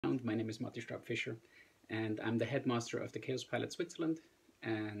around. My name is Matthias Straub-Fischer, and I'm the headmaster of the KaosPilots Switzerland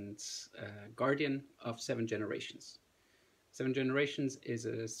and guardian of 7 Generations. 7 Generations is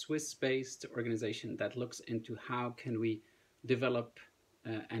a Swiss-based organization that looks into how can we develop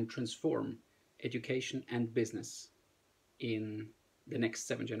and transform education and business in the next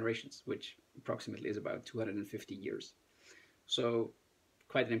 7 generations, which approximately is about 250 years. So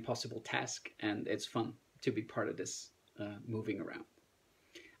quite an impossible task, and it's fun to be part of this moving around.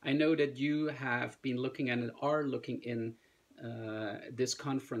 I know that you have been looking and are looking in this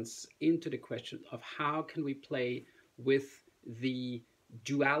conference into the question of how can we play with the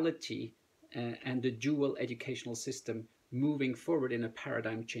duality and the dual educational system moving forward in a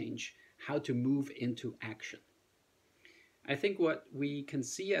paradigm change, how to move into action. I think what we can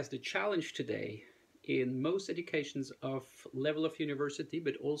see as the challenge today in most educations of level of university,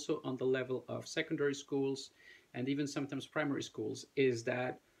 but also on the level of secondary schools and even sometimes primary schools, is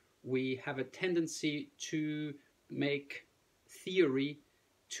that we have a tendency to make theory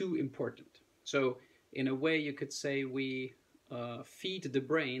too important. So in a way you could say we feed the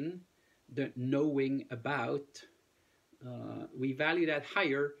brain the knowing about, we value that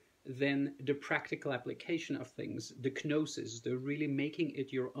higher than the practical application of things, the gnosis, the really making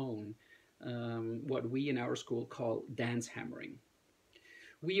it your own, what we in our school call dance hammering.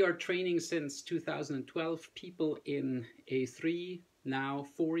 We are training since 2012 people in a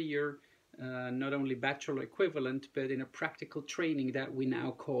 4-year, not only bachelor equivalent, but in a practical training that we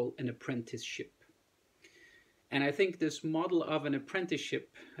now call an apprenticeship. And I think this model of an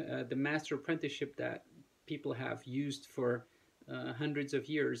apprenticeship, the master apprenticeship that people have used for hundreds of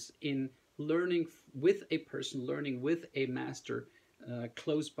years in learning with a person, learning with a master,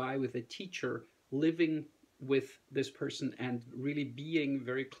 close by with a teacher, living with this person and really being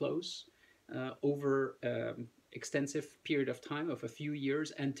very close over extensive period of time of a few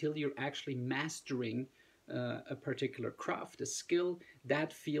years until you're actually mastering a particular craft, a skill,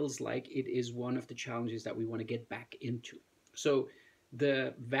 that feels like it is one of the challenges that we want to get back into. So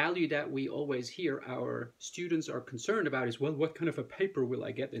the value that we always hear our students are concerned about is, well, what kind of a paper will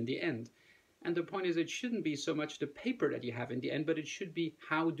I get in the end? And the point is, it shouldn't be so much the paper that you have in the end, but it should be,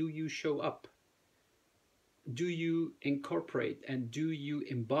 how do you show up? Do you incorporate and do you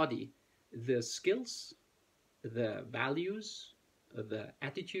embody the skills, the values, the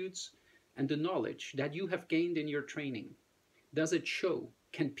attitudes, and the knowledge that you have gained in your training? Does it show?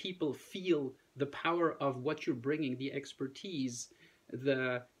 Can people feel the power of what you're bringing, the expertise,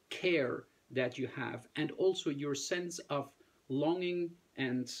 the care that you have, and also your sense of longing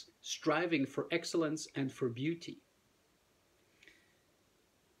and striving for excellence and for beauty?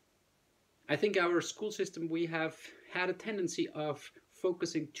 I think our school system, we have had a tendency of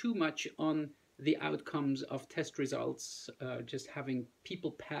focusing too much on the outcomes of test results, just having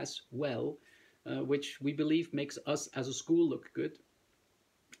people pass well, which we believe makes us as a school look good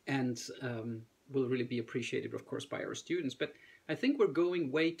and will really be appreciated, of course, by our students. But I think we're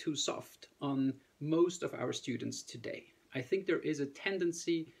going way too soft on most of our students today. I think there is a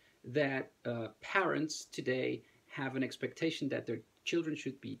tendency that parents today have an expectation that their children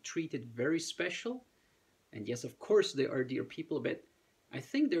should be treated very special. And yes, of course, they are dear people, but I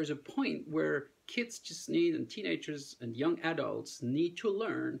think there's a point where kids just need, and teenagers and young adults need to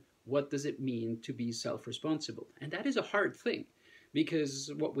learn what does it mean to be self-responsible. And that is a hard thing,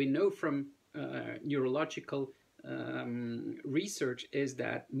 because what we know from neurological research is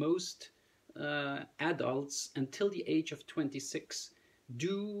that most adults until the age of 26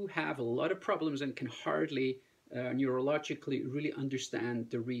 do have a lot of problems and can hardly neurologically really understand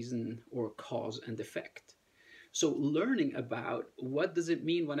the reason or cause and effect. So learning about what does it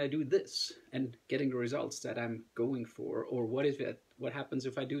mean when I do this and getting the results that I'm going for, or what happens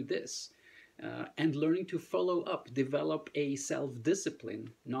if I do this, and learning to follow up, develop a self-discipline,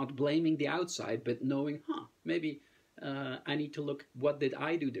 not blaming the outside, but knowing, maybe I need to look, what did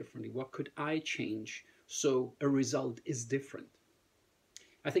I do differently? What could I change so a result is different?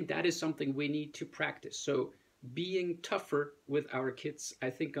 I think that is something we need to practice. So being tougher with our kids, I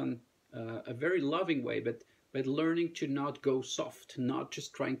think on a very loving way, but learning to not go soft, not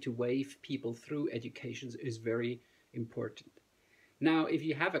just trying to wave people through education is very important. Now, if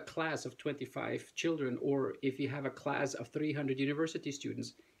you have a class of 25 children, or if you have a class of 300 university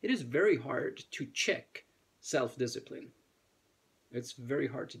students, it is very hard to check self-discipline. It's very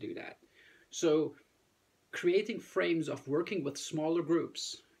hard to do that. So creating frames of working with smaller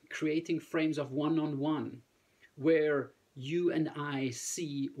groups, creating frames of one-on-one, where you and I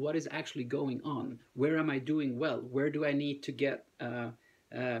see what is actually going on. Where am I doing well? Where do I need to get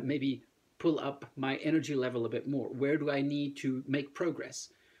maybe pull up my energy level a bit more? Where do I need to make progress?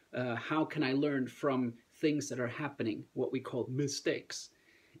 How can I learn from things that are happening, what we call mistakes?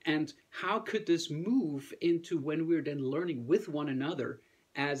 And how could this move into when we're then learning with one another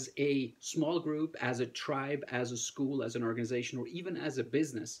as a small group, as a tribe, as a school, as an organization, or even as a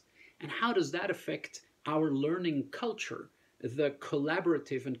business? And how does that affect our learning culture, the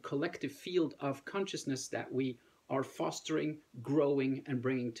collaborative and collective field of consciousness that we are fostering, growing, and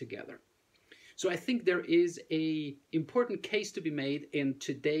bringing together? So I think there is an important case to be made in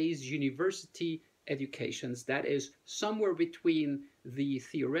today's university educations that is somewhere between the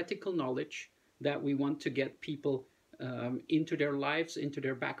theoretical knowledge that we want to get people into their lives, into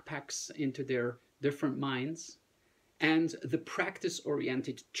their backpacks, into their different minds, and the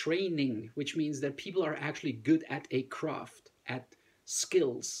practice-oriented training, which means that people are actually good at a craft, at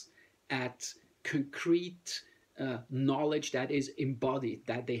skills, at concrete knowledge that is embodied,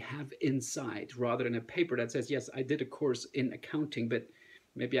 that they have inside, rather than a paper that says, yes, I did a course in accounting, but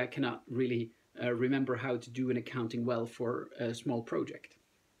maybe I cannot really remember how to do an accounting well for a small project,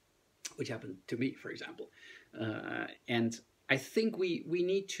 which happened to me, for example. And I think we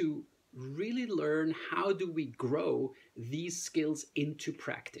need to really learn how do we grow these skills into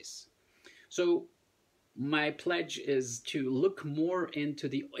practice. So my pledge is to look more into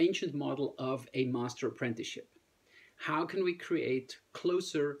the ancient model of a master apprenticeship. How can we create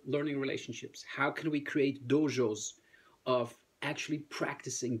closer learning relationships? How can we create dojos of actually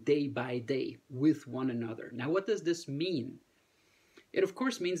practicing day by day with one another? Now, what does this mean? It, of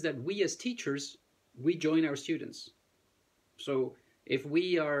course, means that we as teachers, we join our students. So if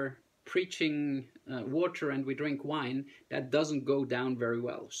we are preaching water and we drink wine, that doesn't go down very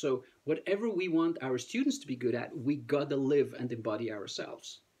well. So whatever we want our students to be good at, we gotta live and embody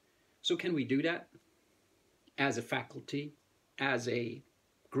ourselves. So can we do that as a faculty, as a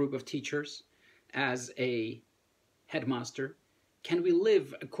group of teachers, as a headmaster? Can we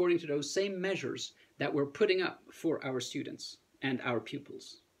live according to those same measures that we're putting up for our students and our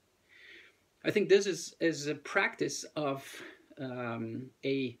pupils? I think this is a practice of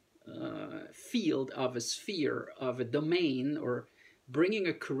a field, of a sphere, of a domain, or bringing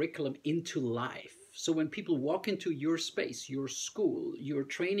a curriculum into life. So when people walk into your space, your school, your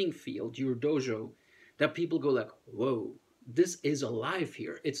training field, your dojo, that people go like, whoa, this is alive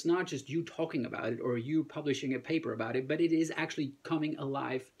here. It's not just you talking about it or you publishing a paper about it, but it is actually coming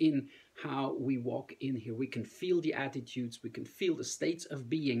alive in how we walk in here. We can feel the attitudes, we can feel the states of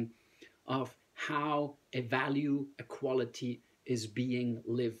being of how a value, a quality is being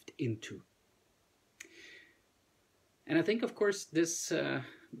lived into. And I think, of course, this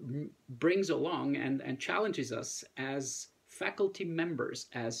brings along and challenges us as faculty members,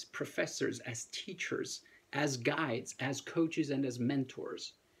 as professors, as teachers, as guides, as coaches, and as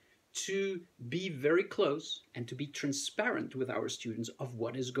mentors, to be very close and to be transparent with our students of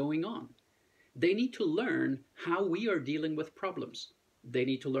what is going on. They need to learn how we are dealing with problems. They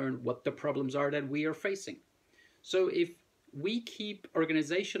need to learn what the problems are that we are facing. So if we keep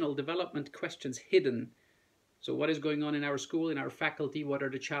organizational development questions hidden, so what is going on in our school, in our faculty, what are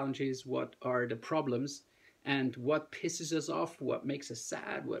the challenges, what are the problems, and what pisses us off, what makes us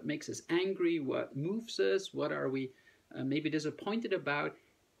sad, what makes us angry, what moves us, what are we maybe disappointed about.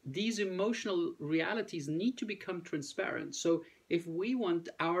 These emotional realities need to become transparent. So if we want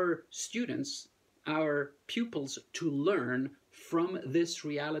our students, our pupils to learn from this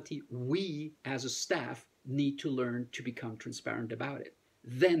reality, we as a staff need to learn to become transparent about it.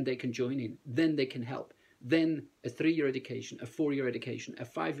 Then they can join in, then they can help. Then a 3-year education, a 4-year education, a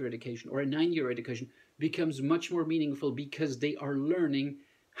 5-year education, or a 9-year education becomes much more meaningful because they are learning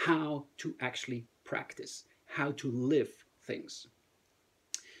how to actually practice, how to live things.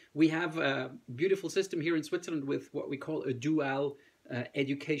 We have a beautiful system here in Switzerland with what we call a dual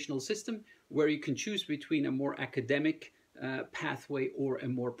educational system, where you can choose between a more academic pathway or a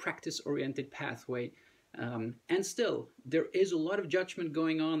more practice-oriented pathway. And still, there is a lot of judgment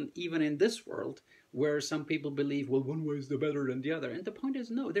going on even in this world, where some people believe, well, one way is the better than the other. And the point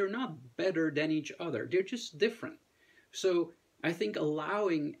is, no, they're not better than each other. They're just different. So I think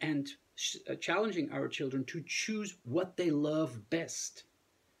allowing and challenging our children to choose what they love best,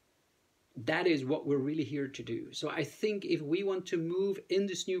 that is what we're really here to do. So I think if we want to move in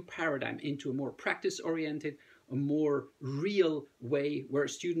this new paradigm into a more practice-oriented, a more real way where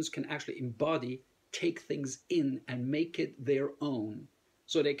students can actually embody, take things in and make it their own,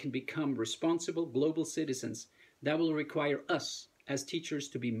 so they can become responsible global citizens, that will require us as teachers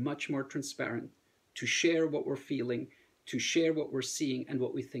to be much more transparent, to share what we're feeling, to share what we're seeing and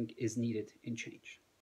what we think is needed in change.